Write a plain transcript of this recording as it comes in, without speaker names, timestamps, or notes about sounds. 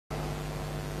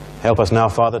Help us now,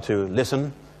 Father, to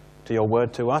listen to your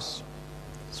word to us.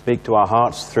 Speak to our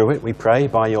hearts through it, we pray,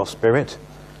 by your Spirit.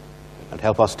 And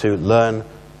help us to learn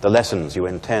the lessons you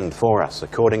intend for us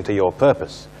according to your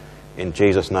purpose. In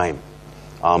Jesus' name,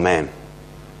 amen.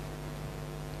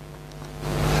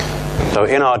 So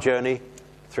in our journey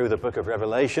through the book of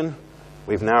Revelation,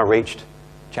 we've now reached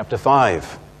chapter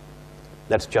 5.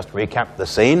 Let's just recap the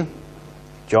scene.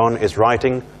 John is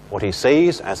writing what he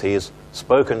sees as he is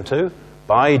spoken to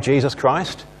by Jesus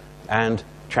Christ and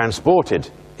transported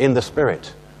in the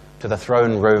Spirit to the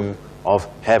throne room of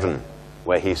heaven,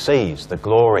 where he sees the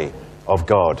glory of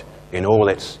God in all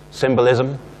its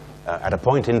symbolism. At a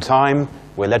point in time,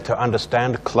 we're led to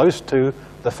understand close to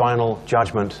the final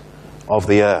judgment of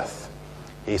the earth.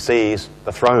 He sees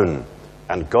the throne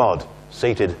and God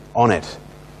seated on it.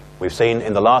 We've seen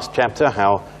in the last chapter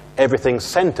how everything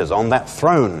centers on that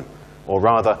throne, or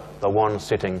rather the one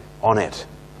sitting on it.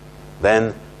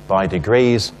 Then, by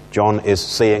degrees, John is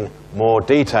seeing more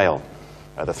detail.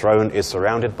 The throne is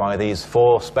surrounded by these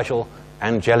 4 special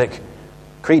angelic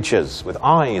creatures with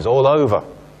eyes all over,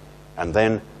 and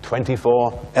then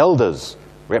 24 elders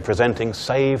representing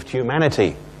saved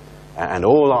humanity, and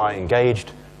all are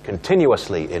engaged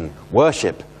continuously in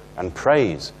worship and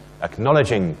praise,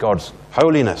 acknowledging God's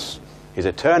holiness, his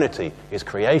eternity, his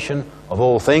creation of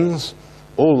all things,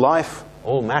 all life,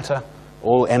 all matter,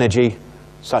 all energy.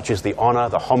 Such is the honor,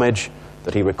 the homage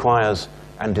that he requires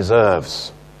and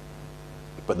deserves.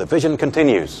 But the vision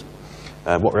continues.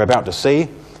 What we're about to see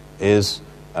is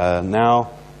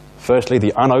now, firstly,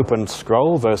 the unopened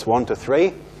scroll, verse 1 to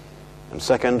 3, and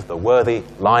second, the worthy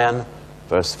lion,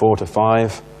 verse 4 to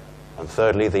 5, and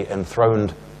thirdly, the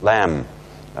enthroned lamb,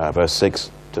 verse 6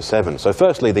 to 7. So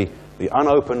firstly, the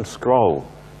unopened scroll,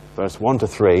 verse 1 to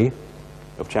 3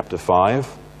 of chapter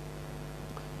 5.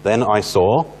 Then I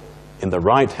saw in the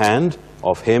right hand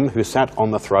of him who sat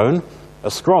on the throne a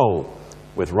scroll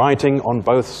with writing on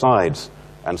both sides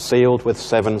and sealed with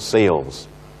 7 seals.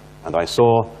 And I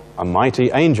saw a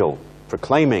mighty angel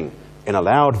proclaiming in a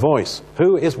loud voice,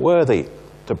 "Who is worthy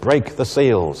to break the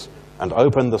seals and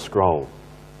open the scroll?"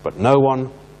 But no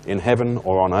one in heaven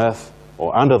or on earth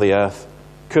or under the earth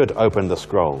could open the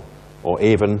scroll or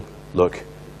even look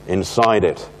inside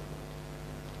it.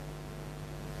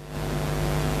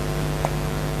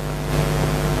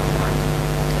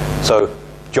 So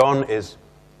John is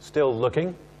still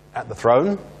looking at the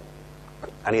throne,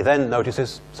 and he then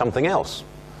notices something else.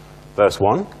 Verse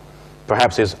 1,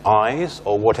 perhaps his eyes,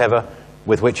 or whatever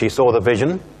with which he saw the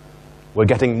vision, were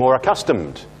getting more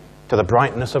accustomed to the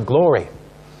brightness of glory,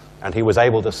 and he was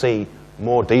able to see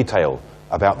more detail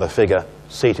about the figure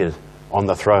seated on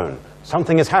the throne.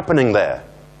 Something is happening there.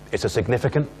 It's a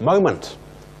significant moment.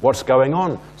 What's going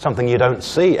on? Something you don't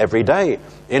see every day.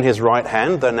 In his right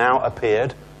hand there now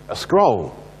appeared a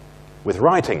scroll with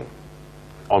writing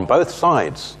on both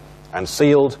sides and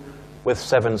sealed with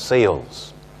 7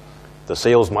 seals. The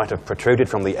seals might have protruded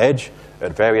from the edge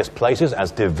at various places as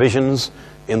divisions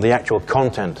in the actual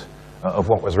content of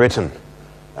what was written.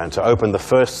 And to open the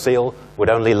first seal would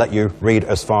only let you read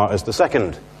as far as the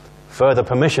second. Further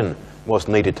permission was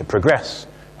needed to progress,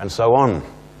 and so on.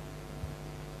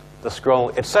 The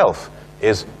scroll itself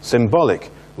is symbolic,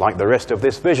 like the rest of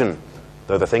this vision,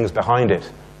 though the things behind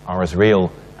it are as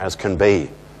real as can be.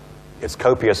 Its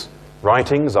copious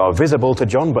writings are visible to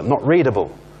John, but not readable.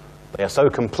 They are so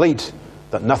complete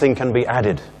that nothing can be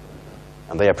added,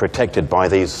 and they are protected by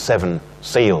these 7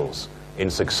 seals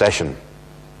in succession.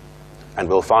 And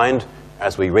we'll find,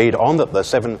 as we read on, that the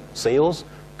 7 seals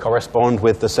correspond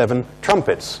with the 7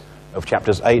 trumpets of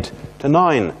chapters 8 to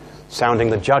 9,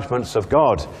 sounding the judgments of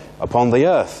God upon the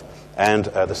earth, and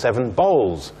the 7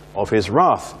 bowls of his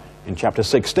wrath in chapter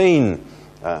 16.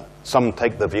 Some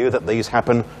take the view that these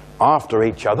happen after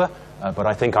each other, but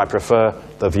I think I prefer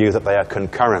the view that they are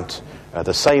concurrent.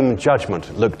 The same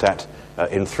judgment looked at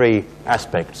in 3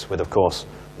 aspects, with, of course,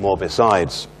 more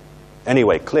besides.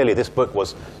 Anyway, clearly this book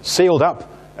was sealed up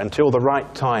until the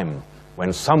right time,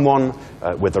 when someone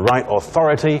with the right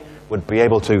authority would be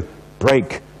able to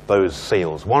break those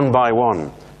seals one by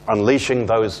one, unleashing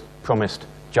those promised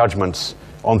judgments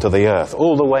onto the earth,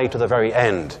 all the way to the very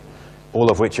end, all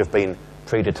of which have been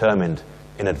predetermined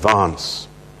in advance.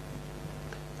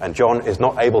 And John is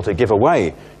not able to give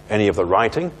away any of the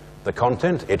writing, the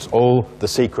content. It's all the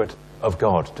secret of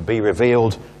God, to be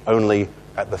revealed only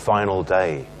at the final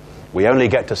day. We only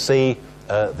get to see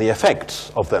the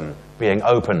effects of them being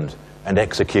opened and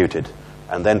executed,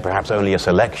 and then perhaps only a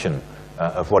selection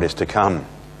of what is to come.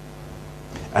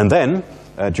 And then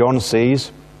John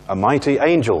sees a mighty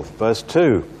angel, verse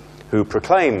 2, who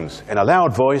proclaims in a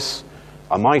loud voice,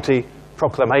 a mighty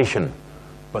proclamation,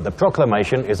 but the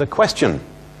proclamation is a question.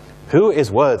 Who is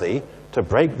worthy to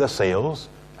break the seals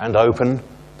and open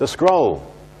the scroll?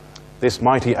 This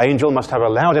mighty angel must have a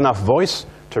loud enough voice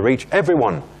to reach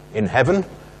everyone in heaven,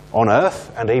 on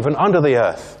earth, and even under the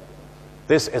earth.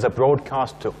 This is a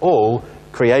broadcast to all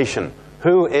creation.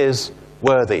 Who is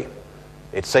worthy?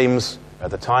 It seems that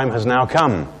the time has now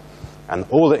come, and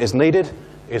all that is needed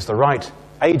is the right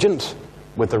agent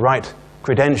with the right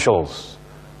credentials.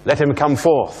 Let him come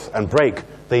forth and break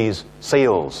these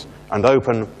seals and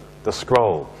open the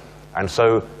scroll. And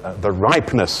so the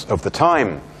ripeness of the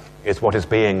time is what is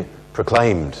being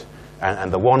proclaimed.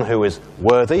 And the one who is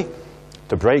worthy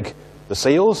to break the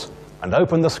seals and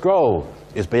open the scroll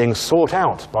is being sought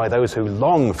out by those who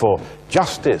long for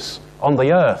justice on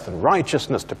the earth and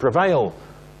righteousness to prevail,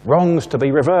 wrongs to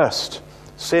be reversed,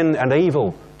 sin and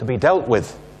evil to be dealt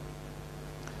with.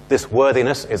 This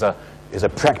worthiness is a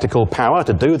practical power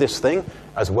to do this thing,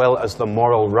 as well as the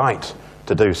moral right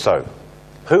to do so.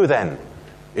 Who then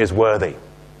is worthy?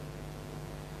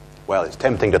 Well, it's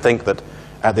tempting to think that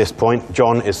at this point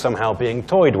John is somehow being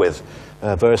toyed with.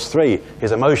 Verse 3,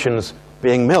 his emotions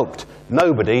being milked.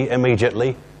 Nobody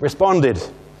immediately responded.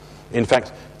 In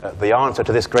fact, the answer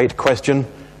to this great question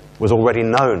was already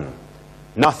known.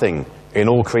 Nothing in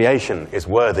all creation is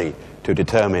worthy to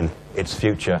determine its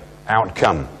future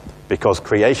outcome, because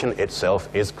creation itself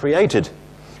is created.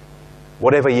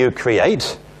 Whatever you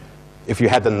create, if you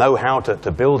had the know-how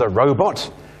to build a robot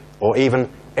or even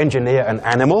engineer an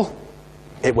animal,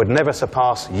 it would never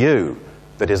surpass you,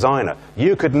 the designer.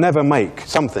 You could never make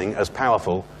something as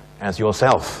powerful as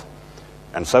yourself.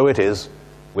 And so it is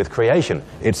with creation.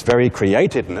 Its very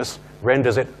createdness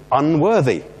renders it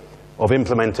unworthy of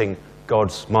implementing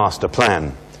God's master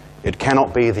plan. It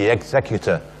cannot be the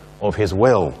executor of his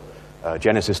will.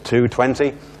 Genesis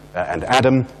 2:20, and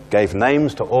Adam gave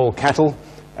names to all cattle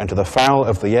and to the fowl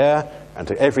of the air and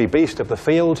to every beast of the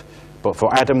field, but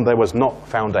for Adam there was not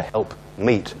found a help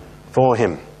meet for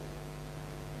him.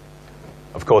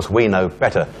 Of course, we know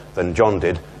better than John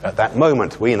did at that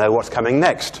moment. We know what's coming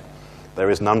next. There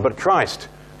is none but Christ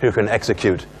who can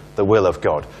execute the will of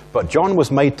God. But John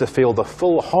was made to feel the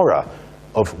full horror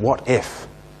of what if.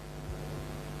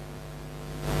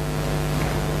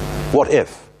 What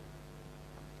if?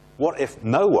 What if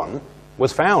no one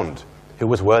was found who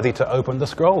was worthy to open the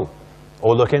scroll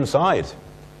or look inside?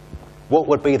 What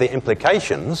would be the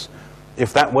implications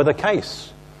if that were the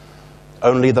case?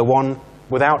 Only the one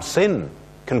without sin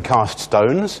can cast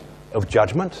stones of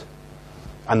judgment.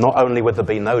 And not only would there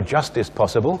be no justice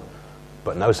possible,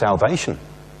 but no salvation.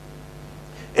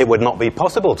 It would not be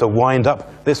possible to wind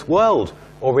up this world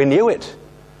or renew it.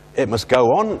 It must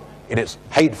go on in its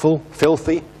hateful,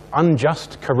 filthy,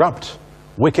 unjust, corrupt,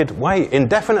 wicked way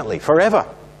indefinitely, forever.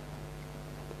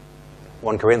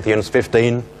 1 Corinthians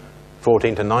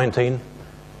 15:14-19.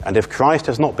 And if Christ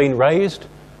has not been raised,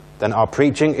 then our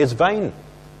preaching is vain,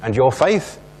 and your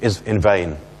faith is in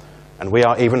vain. And we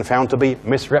are even found to be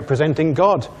misrepresenting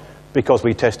God, because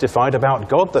we testified about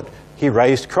God that he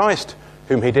raised Christ,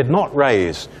 whom he did not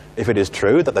raise, if it is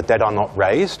true that the dead are not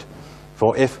raised.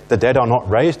 For if the dead are not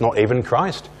raised, not even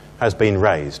Christ has been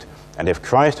raised. And if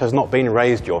Christ has not been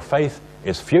raised, your faith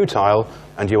is futile,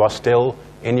 and you are still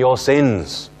in your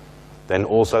sins. Then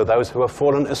also those who have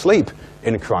fallen asleep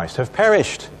in Christ have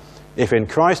perished. If in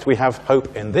Christ we have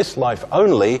hope in this life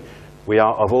only, we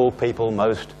are of all people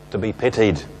most to be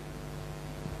pitied.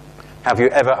 Have you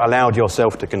ever allowed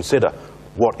yourself to consider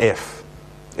what if?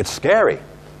 It's scary.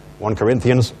 1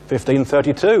 Corinthians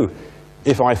 15:32.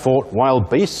 If I fought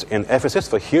wild beasts in Ephesus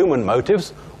for human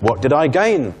motives, what did I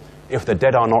gain? If the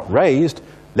dead are not raised,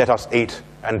 let us eat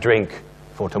and drink,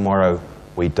 for tomorrow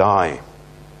we die.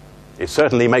 It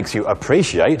certainly makes you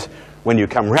appreciate, when you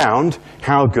come round,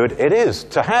 how good it is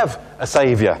to have a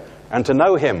Saviour and to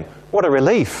know him. What a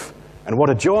relief and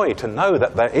what a joy to know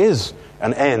that there is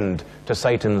an end to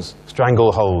Satan's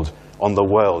stranglehold on the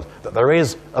world, that there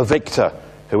is a victor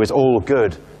who is all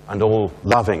good and all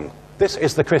loving. This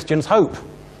is the Christian's hope.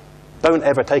 Don't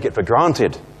ever take it for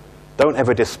granted. Don't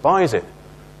ever despise it,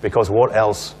 because what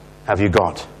else have you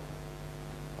got?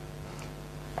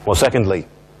 Well, secondly,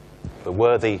 the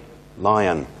worthy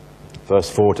lion, verse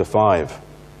 4-5.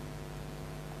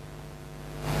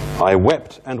 I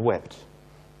wept and wept,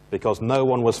 because no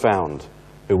one was found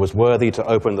who was worthy to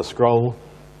open the scroll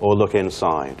or look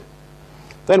inside.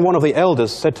 Then one of the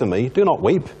elders said to me, do not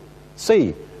weep.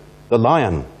 See, the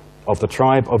Lion of the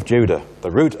tribe of Judah,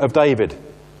 the Root of David,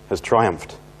 has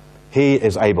triumphed. He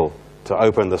is able to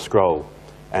open the scroll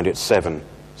and its 7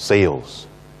 seals.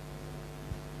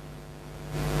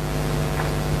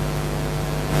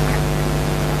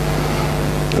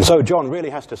 And so John really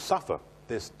has to suffer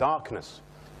this darkness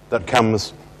that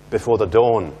comes before the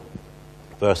dawn.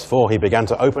 Verse 4, he began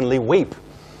to openly weep,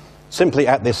 simply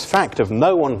at this fact of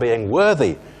no one being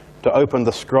worthy to open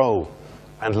the scroll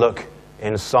and look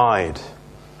inside.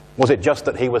 Was it just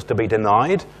that he was to be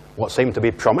denied what seemed to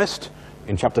be promised?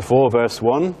 In chapter 4, verse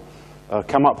 1,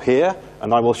 come up here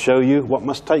and I will show you what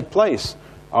must take place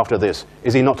after this.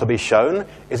 Is he not to be shown?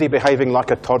 Is he behaving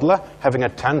like a toddler, having a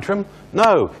tantrum?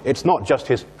 No, it's not just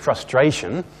his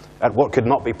frustration at what could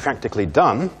not be practically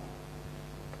done.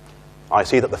 I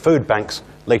see that the food bank's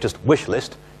latest wish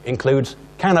list includes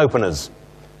can openers.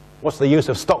 What's the use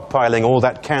of stockpiling all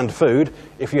that canned food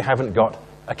if you haven't got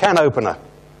a can opener?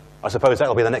 I suppose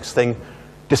that'll be the next thing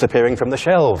disappearing from the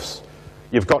shelves.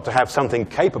 You've got to have something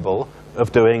capable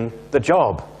of doing the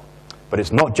job. But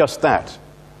it's not just that.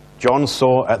 John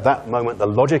saw at that moment the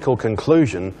logical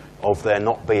conclusion of there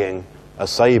not being a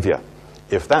Saviour.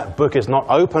 If that book is not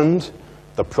opened,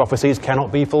 the prophecies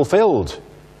cannot be fulfilled.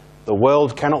 The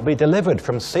world cannot be delivered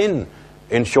from sin.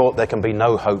 In short, there can be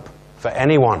no hope for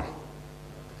anyone.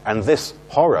 And this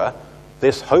horror,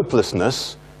 this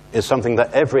hopelessness, is something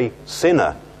that every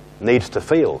sinner needs to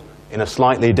feel in a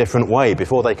slightly different way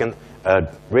before they can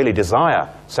really desire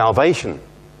salvation.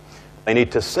 They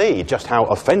need to see just how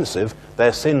offensive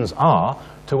their sins are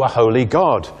to a holy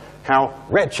God, how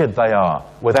wretched they are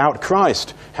without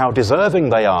Christ, how deserving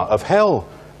they are of hell,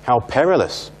 how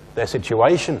perilous their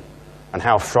situation, and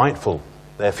how frightful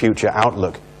their future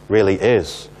outlook really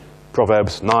is.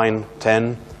 Proverbs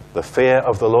 9:10, the fear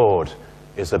of the Lord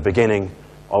is the beginning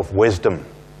of wisdom.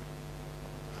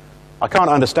 I can't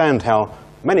understand how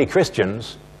many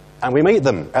Christians, and we meet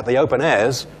them at the open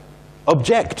airs,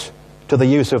 object to the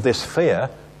use of this fear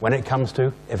when it comes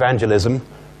to evangelism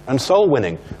and soul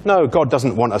winning. No, God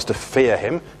doesn't want us to fear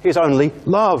him. He's only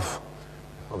love.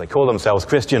 Well, they call themselves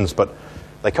Christians, but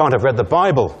they can't have read the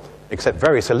Bible, except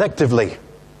very selectively.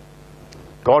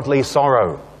 Godly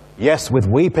sorrow, yes, with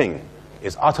weeping,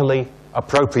 is utterly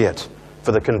appropriate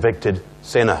for the convicted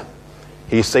sinner.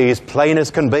 He sees plain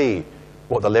as can be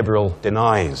what the liberal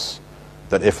denies,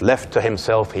 that if left to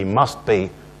himself, he must be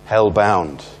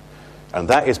hell-bound. And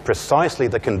that is precisely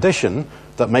the condition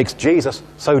that makes Jesus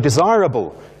so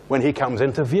desirable when he comes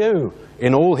into view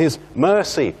in all his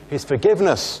mercy, his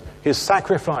forgiveness, his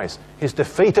sacrifice, his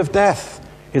defeat of death,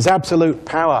 his absolute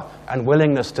power and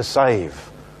willingness to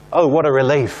save. Oh, what a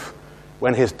relief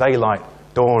when his daylight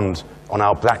dawned on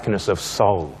our blackness of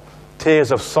soul.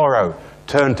 Tears of sorrow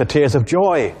turned to tears of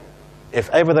joy. If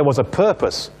ever there was a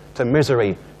purpose to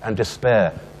misery and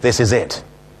despair, this is it.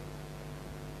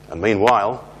 And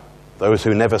meanwhile, those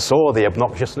who never saw the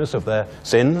obnoxiousness of their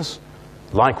sins,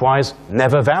 likewise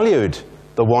never valued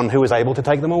the one who was able to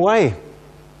take them away.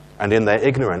 And in their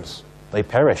ignorance, they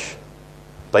perish.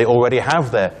 They already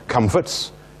have their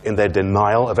comforts in their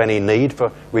denial of any need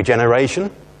for regeneration.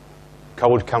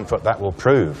 Cold comfort that will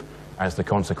prove as the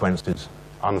consequences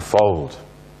unfold.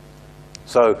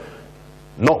 So,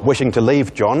 not wishing to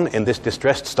leave John in this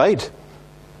distressed state,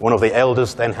 one of the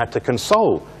elders then had to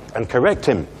console and correct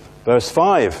him. Verse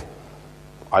 5.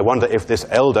 I wonder if this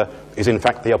elder is in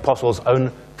fact the apostle's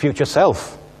own future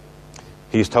self.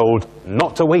 He's told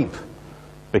not to weep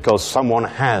because someone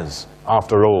has,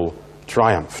 after all,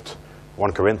 triumphed.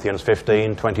 1 Corinthians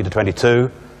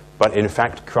 15:20-22, but in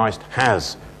fact Christ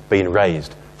has been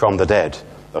raised from the dead,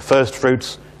 the first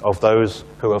fruits of those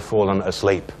who have fallen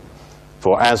asleep.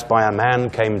 For as by a man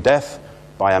came death,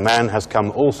 by a man has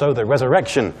come also the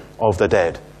resurrection of the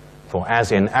dead. For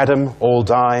as in Adam all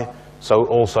die, so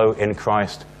also in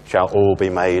Christ shall all be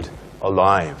made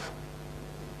alive.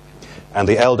 And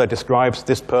the elder describes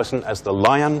this person as the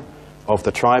Lion of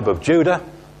the tribe of Judah,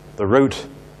 the Root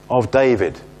of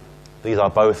David. These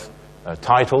are both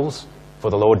titles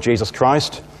for the Lord Jesus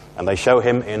Christ, and they show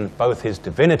him in both his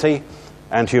divinity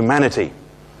and humanity.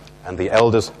 And the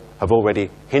elders have already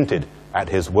hinted at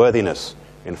his worthiness.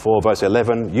 In 4 verse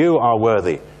 11, you are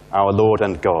worthy, our Lord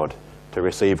and God, to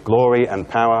receive glory and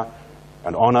power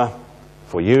and honor.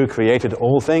 For you created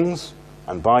all things,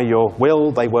 and by your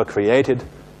will they were created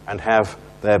and have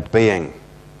their being.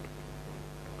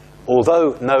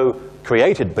 Although no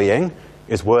created being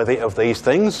is worthy of these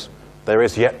things, there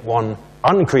is yet one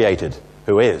uncreated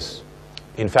who is.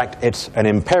 In fact, it's an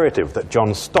imperative that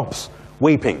John stops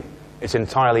weeping. It's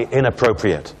entirely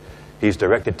inappropriate. He's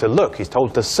directed to look, he's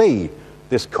told to see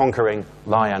this conquering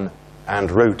Lion and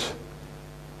Root.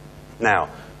 Now,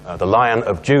 the Lion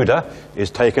of Judah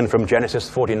is taken from Genesis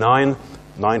 49,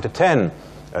 9-10.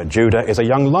 Judah is a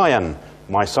young lion.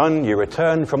 My son, you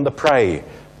return from the prey.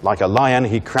 Like a lion,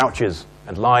 he crouches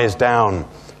and lies down.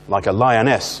 Like a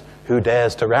lioness, who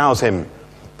dares to rouse him?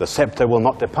 The scepter will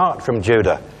not depart from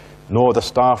Judah, nor the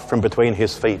staff from between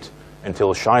his feet,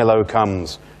 until Shiloh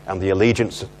comes, and the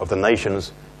allegiance of the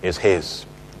nations is his.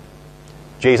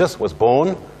 Jesus was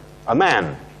born a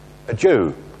man, a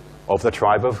Jew, of the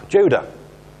tribe of Judah,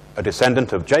 a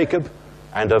descendant of Jacob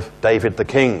and of David the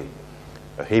king.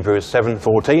 Hebrews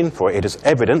 7:14, for it is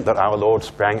evident that our Lord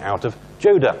sprang out of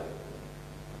Judah.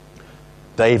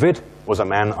 David was a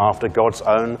man after God's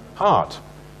own heart,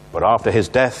 but after his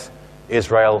death,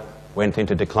 Israel went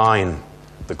into decline.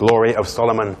 The glory of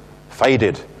Solomon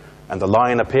faded, and the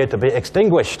line appeared to be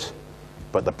extinguished.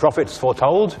 But the prophets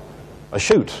foretold a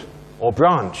shoot or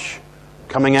branch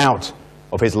coming out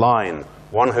of his line,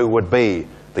 one who would be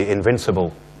the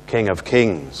invincible King of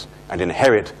Kings and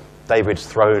inherit David's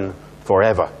throne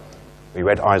forever. We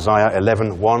read Isaiah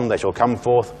 11:1, there shall come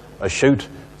forth a shoot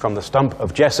from the stump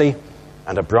of Jesse,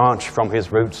 and a branch from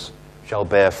his roots shall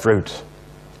bear fruit.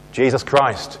 Jesus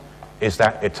Christ is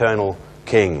that eternal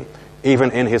King,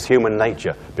 even in his human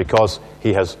nature, because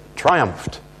he has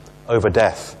triumphed over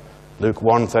death. Luke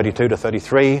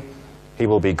 1:32-33, he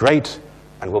will be great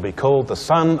and will be called the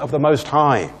Son of the Most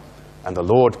High, and the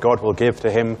Lord God will give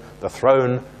to him the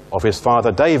throne of his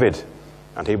father David,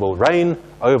 and he will reign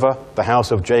over the house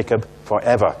of Jacob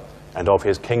forever, and of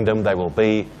his kingdom there will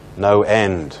be no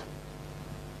end.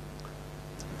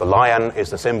 The lion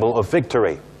is the symbol of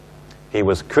victory. He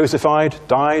was crucified,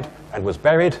 died, and was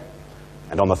buried,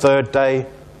 and on the third day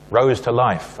rose to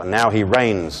life, and now he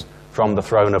reigns from the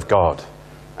throne of God.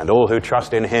 And all who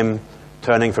trust in him,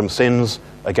 turning from sins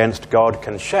against God,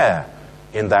 can share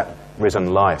in that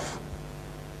risen life.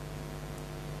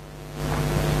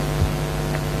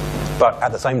 But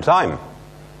at the same time,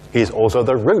 he's also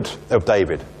the root of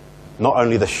David. Not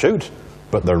only the shoot,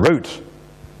 but the root.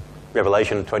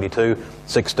 Revelation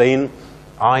 22:16,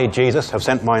 I, Jesus, have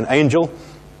sent mine angel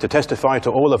to testify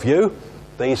to all of you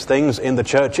these things in the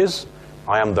churches.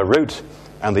 I am the root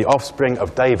and the offspring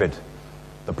of David,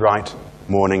 the bright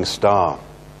morning star.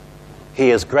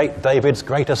 He is great David's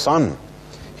greater son.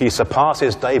 He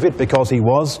surpasses David because he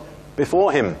was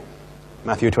before him.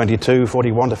 Matthew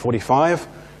 22:41-45,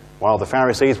 while the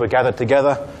Pharisees were gathered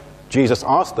together, Jesus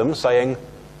asked them, saying,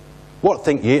 What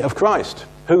think ye of Christ?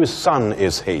 Whose son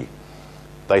is he?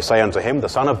 They say unto him, The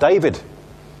son of David.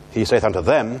 He saith unto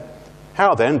them,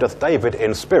 How then doth David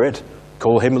in spirit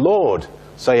call him Lord,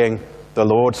 saying, The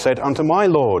Lord said unto my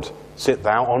Lord, Sit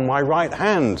thou on my right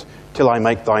hand, till I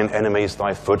make thine enemies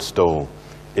thy footstool.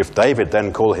 If David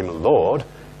then call him Lord,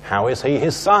 how is he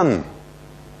his son?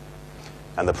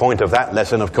 And the point of that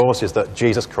lesson, of course, is that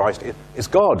Jesus Christ is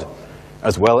God,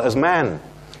 as well as man.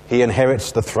 He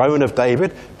inherits the throne of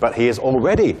David, but he is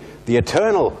already the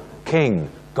eternal King,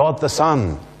 God the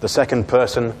Son, the second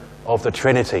person of the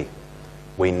Trinity.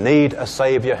 We need a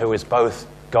Saviour who is both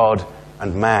God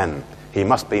and man. He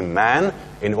must be man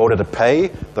in order to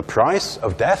pay the price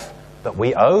of death that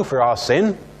we owe for our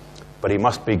sin, but he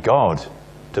must be God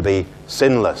to be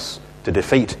sinless, to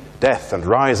defeat death and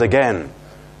rise again.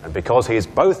 And because he is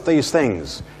both these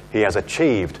things, he has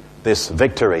achieved this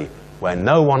victory where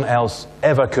no one else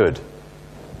ever could.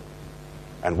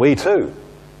 And we too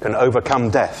can overcome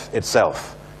death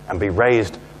itself and be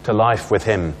raised to life with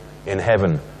him in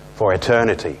heaven for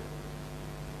eternity.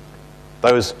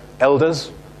 Those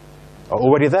elders are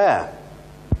already there.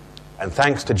 And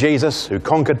thanks to Jesus, who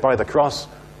conquered by the cross,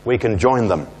 we can join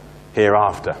them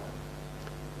hereafter.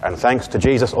 And thanks to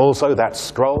Jesus also, that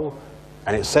scroll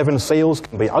and its 7 seals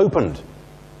can be opened.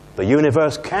 The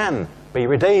universe can be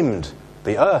redeemed.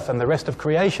 The earth and the rest of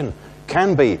creation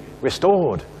can be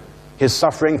restored. His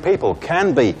suffering people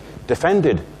can be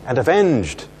defended and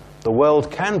avenged. The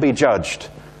world can be judged.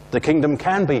 The kingdom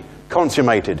can be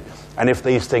consummated. And if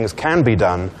these things can be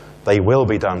done, they will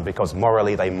be done, because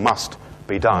morally they must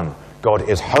be done. God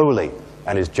is holy,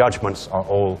 and his judgments are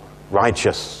all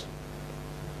righteous.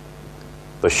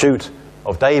 The shoot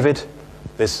of David,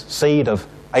 this seed of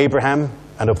Abraham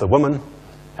and of the woman,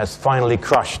 has finally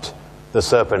crushed the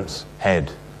serpent's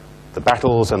head. The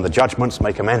battles and the judgments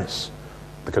may commence.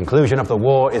 The conclusion of the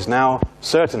war is now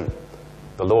certain.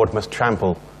 The Lord must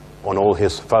trample on all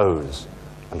his foes,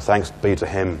 and thanks be to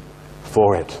him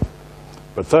for it.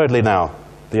 But thirdly now,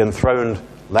 the enthroned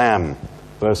Lamb,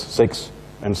 verse 6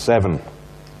 and 7.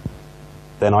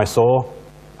 Then I saw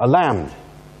a lamb,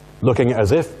 looking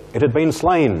as if it had been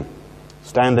slain,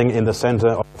 standing in the center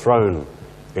of the throne,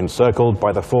 encircled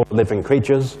by the 4 living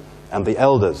creatures and the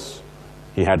elders.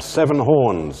 He had 7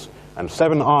 horns and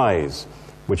 7 eyes,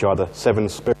 which are the 7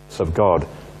 spirits of God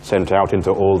sent out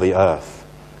into all the earth.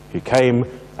 He came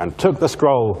and took the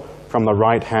scroll from the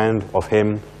right hand of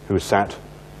him who sat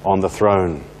on the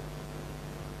throne.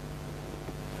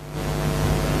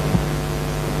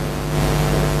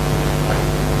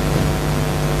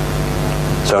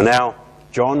 So now,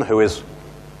 John, who is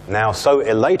now so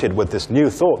elated with this new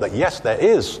thought that yes, there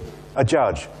is a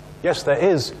judge, yes, there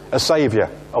is a saviour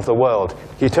of the world,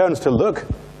 he turns to look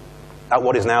at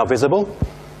what is now visible,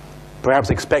 perhaps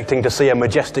expecting to see a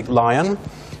majestic lion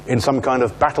in some kind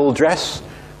of battle dress,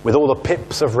 with all the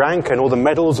pips of rank and all the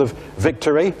medals of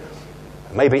victory,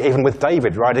 maybe even with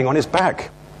David riding on his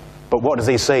back. But what does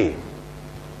he see?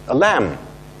 A lamb,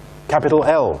 capital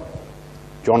L.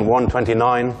 John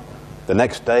 1:29, the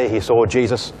next day he saw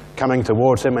Jesus coming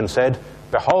towards him and said,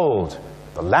 "Behold,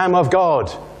 the Lamb of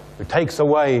God, who takes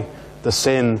away the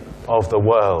sin of the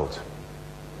world."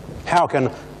 How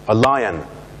can a lion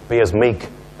be as meek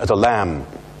as a lamb,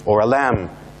 or a lamb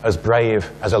as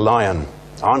brave as a lion?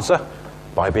 Answer,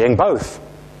 by being both.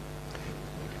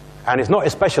 And it's not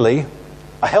especially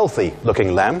a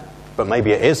healthy-looking lamb, but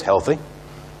maybe it is healthy.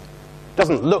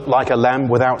 Doesn't look like a lamb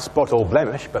without spot or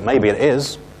blemish, but maybe it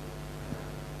is.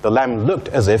 The lamb looked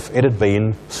as if it had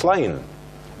been slain,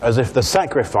 as if the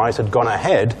sacrifice had gone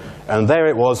ahead, and there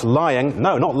it was lying,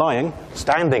 no, not lying,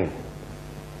 standing.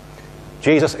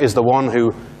 Jesus is the one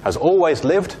who has always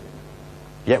lived,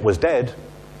 yet was dead,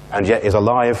 and yet is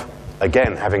alive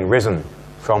again, having risen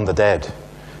from the dead.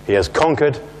 He has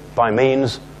conquered by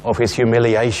means of his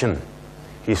humiliation.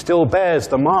 He still bears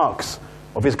the marks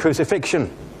of his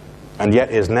crucifixion, and yet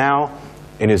is now,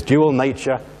 in his dual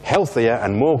nature, healthier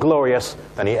and more glorious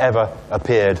than he ever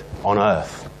appeared on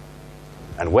earth.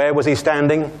 And where was he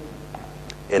standing?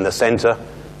 In the center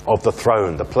of the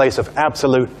throne, the place of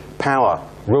absolute power,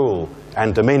 rule,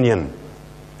 and dominion.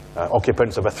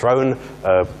 Occupants of a throne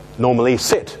normally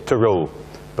sit to rule,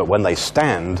 but when they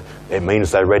stand, it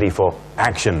means they're ready for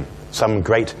action. Some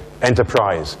great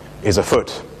enterprise is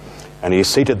afoot. And he's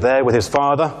seated there with his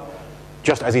Father,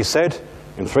 just as he said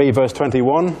in 3 verse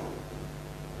 21,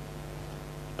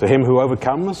 "To him who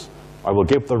overcomes, I will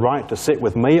give the right to sit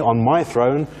with me on my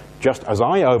throne, just as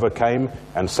I overcame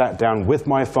and sat down with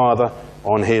my Father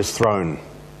on his throne."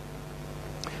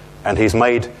 And he's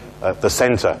made the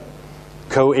center,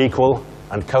 co-equal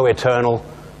and co-eternal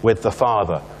with the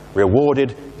Father,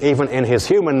 rewarded even in his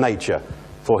human nature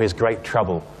for his great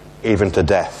trouble, even to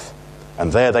death.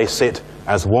 And there they sit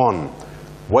as one,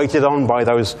 waited on by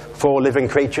those 4 living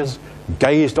creatures,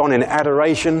 gazed on in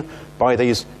adoration by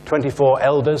these 24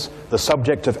 elders, the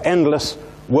subject of endless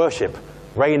worship,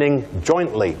 reigning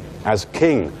jointly as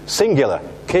King, singular,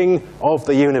 King of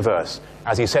the universe,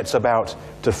 as he sets about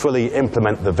to fully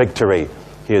implement the victory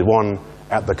he had won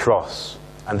at the cross.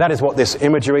 And that is what this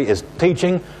imagery is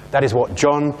teaching. That is what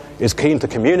John is keen to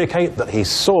communicate, that he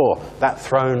saw that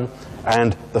throne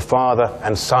and the Father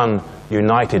and Son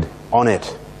united on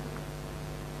it.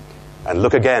 And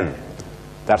look again,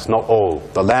 that's not all.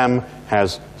 The Lamb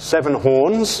has 7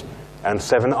 horns and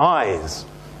 7 eyes.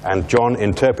 And John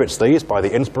interprets these by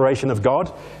the inspiration of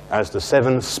God as the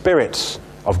 7 spirits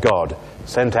of God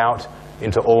sent out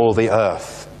into all the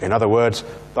earth. In other words,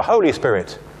 the Holy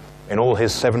Spirit in all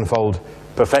his 7-fold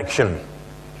perfection.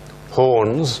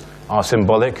 Horns are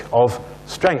symbolic of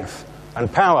strength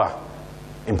and power,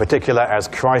 in particular as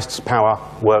Christ's power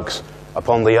works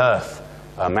upon the earth.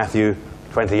 Matthew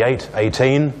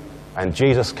 28:18, "And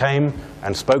Jesus came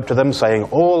and spoke to them, saying,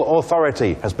 'All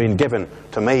authority has been given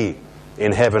to me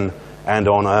in heaven and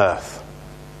on earth.'"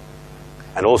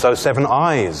 And also 7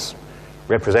 eyes,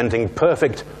 representing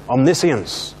perfect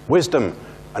omniscience, wisdom,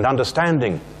 and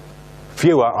understanding.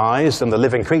 Fewer eyes than the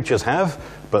living creatures have,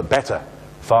 but better,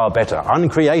 far better.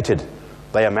 Uncreated,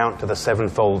 they amount to the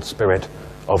 7-fold Spirit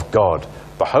of God.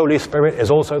 The Holy Spirit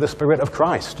is also the Spirit of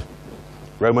Christ.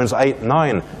 Romans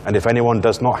 8:9, "And if anyone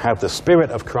does not have the Spirit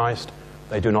of Christ,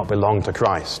 they do not belong to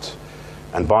Christ."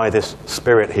 And by this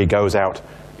Spirit he goes out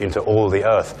into all the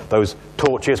earth. Those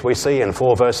torches we see in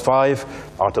 4 verse 5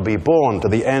 are to be borne to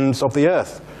the ends of the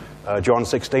earth. John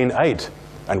 16:8,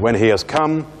 "And when he has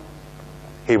come,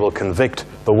 he will convict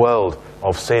the world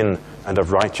of sin and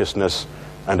of righteousness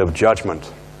and of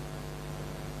judgment."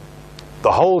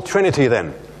 The whole Trinity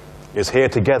then is here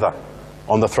together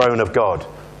on the throne of God.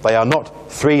 They are not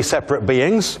 3 separate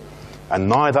beings, and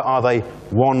neither are they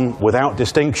one without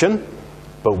distinction,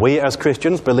 but we as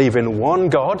Christians believe in one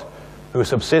God who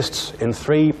subsists in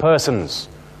 3 persons,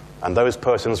 and those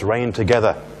persons reign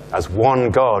together as one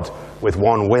God with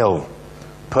one will.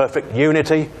 Perfect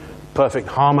unity, perfect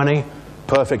harmony,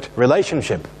 perfect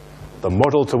relationship, the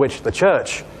model to which the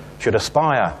church should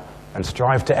aspire and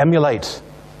strive to emulate.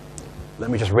 Let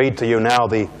me just read to you now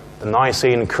the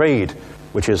Nicene Creed,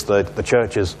 which is the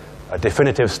church's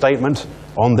definitive statement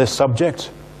on this subject.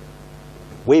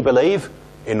 "We believe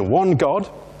in one God,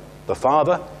 the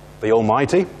Father, the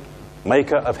Almighty,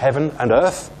 maker of heaven and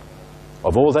earth,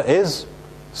 of all that is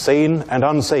seen and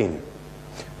unseen.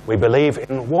 We believe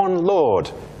in one Lord,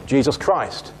 Jesus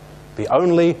Christ, the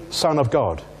only Son of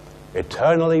God,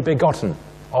 eternally begotten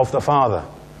of the Father,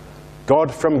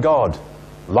 God from God,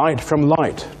 light from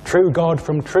light, true God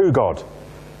from true God,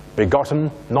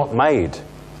 begotten, not made,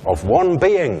 of one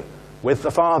being with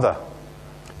the Father.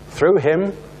 Through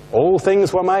him all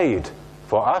things were made,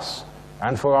 for us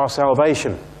and for our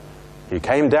salvation. He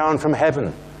came down from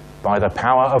heaven by the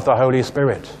power of the Holy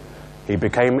Spirit. He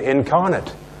became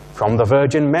incarnate from the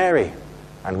Virgin Mary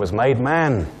and was made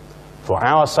man. For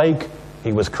our sake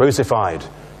he was crucified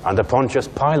under Pontius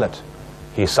Pilate.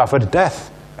 He suffered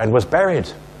death and was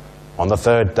buried. On the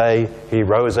third day he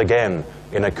rose again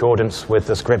in accordance with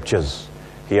the Scriptures.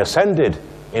 He ascended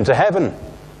into heaven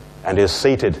and is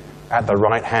seated at the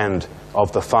right hand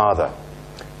of the Father.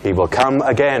 He will come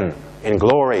again in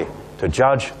glory to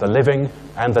judge the living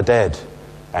and the dead,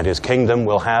 and his kingdom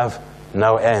will have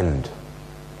no end.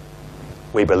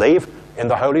 We believe in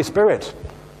the Holy Spirit,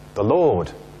 the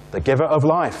Lord, the giver of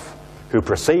life, who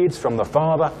proceeds from the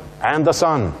Father and the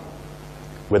Son.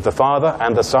 With the Father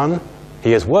and the Son,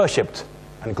 he is worshipped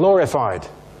and glorified.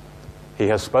 He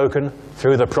has spoken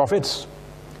through the prophets.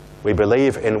 We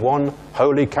believe in one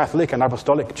holy Catholic and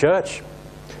Apostolic Church.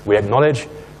 We acknowledge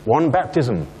one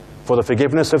baptism for the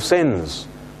forgiveness of sins.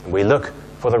 And we look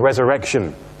for the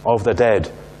resurrection of the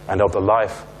dead and of the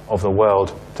life of the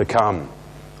world to come.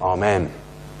 Amen.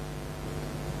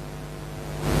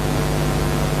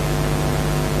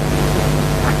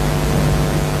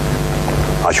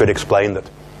 I should explain that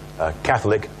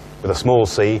Catholic with a small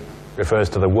c refers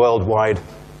to the worldwide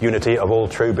unity of all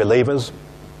true believers,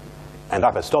 and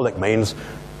apostolic means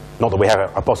not that we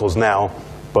have apostles now,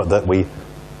 but that we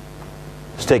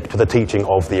stick to the teaching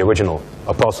of the original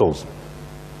apostles.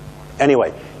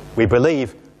 Anyway, we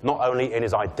believe not only in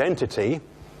his identity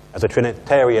as a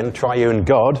Trinitarian triune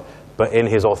God, but in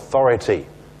his authority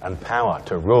and power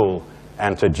to rule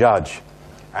and to judge.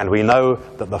 And we know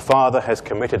that the Father has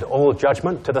committed all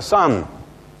judgment to the Son.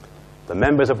 The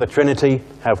members of the Trinity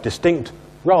have distinct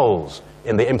roles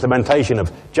in the implementation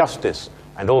of justice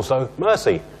and also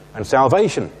mercy and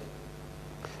salvation.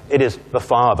 It is the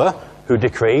Father who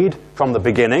decreed from the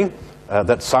beginning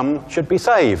that some should be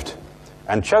saved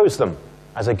and chose them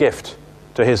as a gift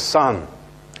to his Son.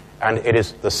 And it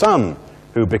is the Son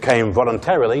who became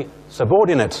voluntarily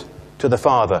subordinate to the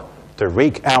Father to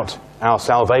wreak out our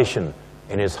salvation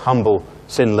in his humble,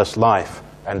 sinless life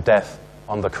and death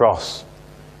on the cross.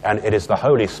 And it is the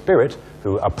Holy Spirit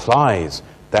who applies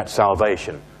that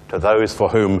salvation to those for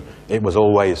whom it was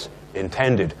always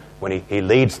intended, when he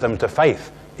leads them to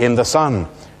faith in the Son,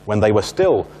 when they were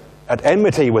still at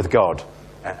enmity with God,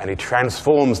 and he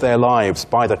transforms their lives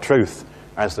by the truth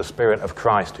as the Spirit of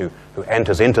Christ who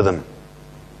enters into them.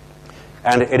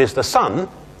 And it is the Son,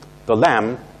 the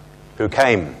Lamb, who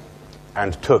came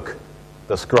and took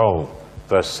the scroll,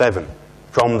 verse 7,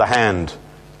 from the hand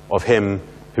of him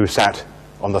who sat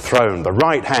on the throne, the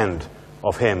right hand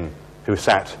of him who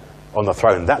sat on the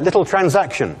throne. That little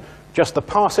transaction, just the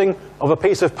passing of a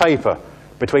piece of paper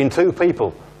between two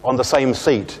people on the same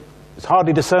seat, is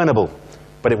hardly discernible,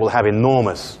 but it will have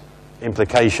enormous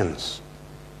implications.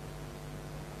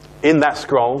 In that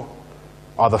scroll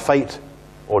are the fate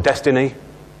or destiny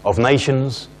of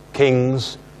nations,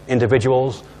 kings,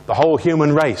 individuals, the whole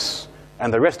human race,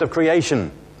 and the rest of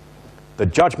creation. The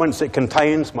judgments it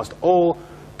contains must all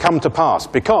come to pass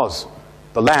because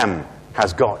the Lamb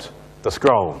has got the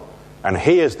scroll, and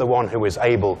he is the one who is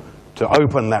able to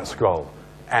open that scroll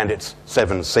and its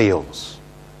 7 seals.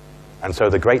 And so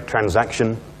the great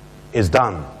transaction is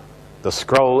done. The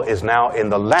scroll is now in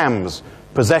the Lamb's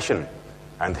possession,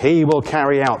 and he will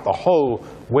carry out the whole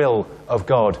will of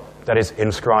God that is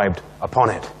inscribed upon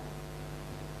it.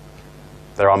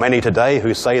 There are many today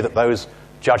who say that those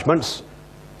judgments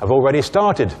have already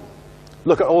started.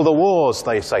 Look at all the wars,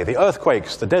 they say, the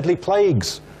earthquakes, the deadly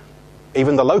plagues,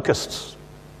 even the locusts.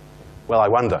 Well, I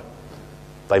wonder.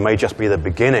 They may just be the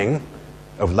beginning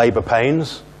of labor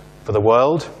pains for the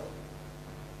world.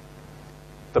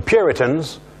 The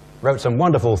Puritans wrote some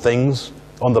wonderful things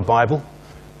on the Bible.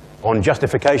 On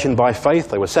justification by faith,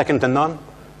 they were second to none.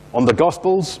 On the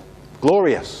Gospels,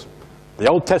 glorious. The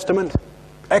Old Testament,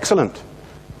 excellent.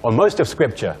 On most of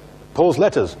Scripture, Paul's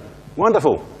letters,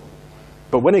 wonderful.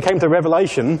 But when it came to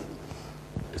Revelation,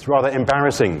 it's rather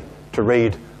embarrassing to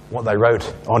read what they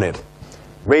wrote on it.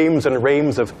 Reams and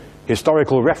reams of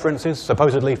historical references,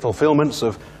 supposedly fulfillments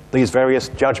of these various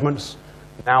judgments,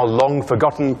 now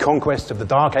long-forgotten conquests of the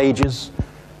Dark Ages,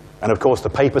 and of course the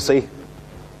papacy.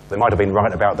 They might have been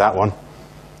right about that one.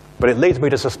 But it leads me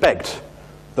to suspect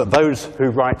that those who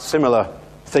write similar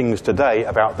things today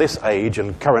about this age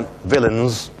and current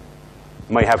villains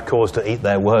may have cause to eat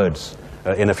their words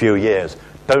in a few years.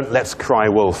 Don't let's cry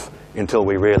wolf until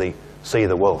we really see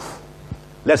the wolf.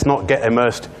 Let's not get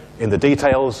immersed in the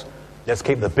details. Let's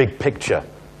keep the big picture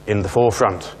in the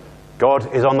forefront.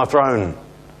 God is on the throne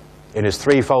in his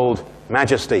threefold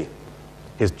majesty.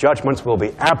 His judgments will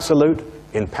be absolute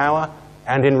in power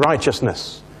and in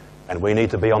righteousness. And we need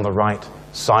to be on the right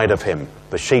side of him,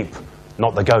 the sheep,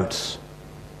 not the goats.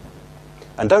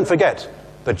 And don't forget,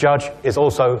 the judge is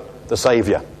also the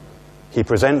Saviour. He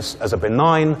presents as a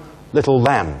benign little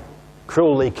lamb,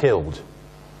 cruelly killed.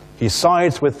 He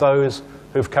sides with those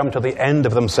who've come to the end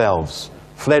of themselves,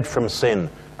 fled from sin,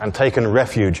 and taken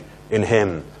refuge in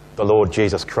him, the Lord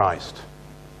Jesus Christ.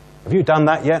 Have you done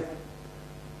that yet?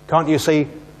 Can't you see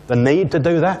the need to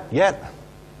do that yet?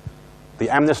 The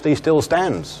amnesty still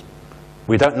stands.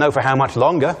 We don't know for how much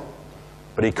longer,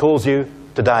 but he calls you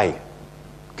today.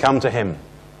 Come to him,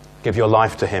 give your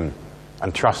life to him,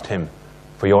 and trust him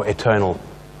for your eternal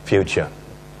future.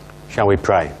 Shall we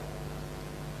pray?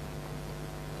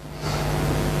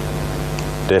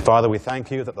 Dear Father, we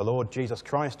thank you that the Lord Jesus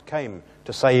Christ came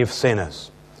to save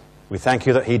sinners. We thank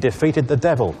you that he defeated the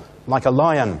devil like a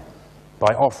lion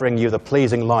by offering you the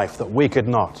pleasing life that we could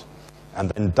not, and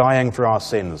then dying for our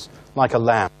sins like a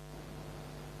lamb.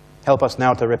 Help us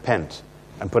now to repent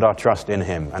and put our trust in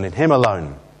him and in him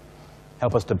alone.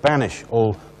 Help us to banish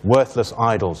all worthless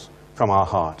idols from our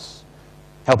hearts.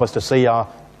 Help us to see our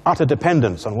utter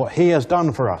dependence on what he has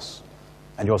done for us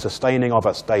and your sustaining of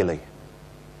us daily.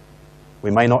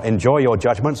 We may not enjoy your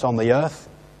judgments on the earth,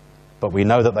 but we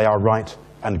know that they are right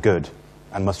and good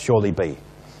and must surely be.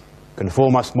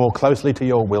 Conform us more closely to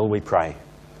your will, we pray,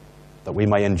 that we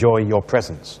may enjoy your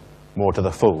presence more to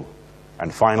the full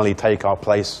and finally take our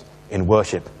place in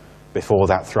worship before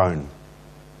that throne.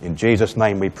 In Jesus'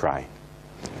 name we pray.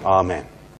 Amen.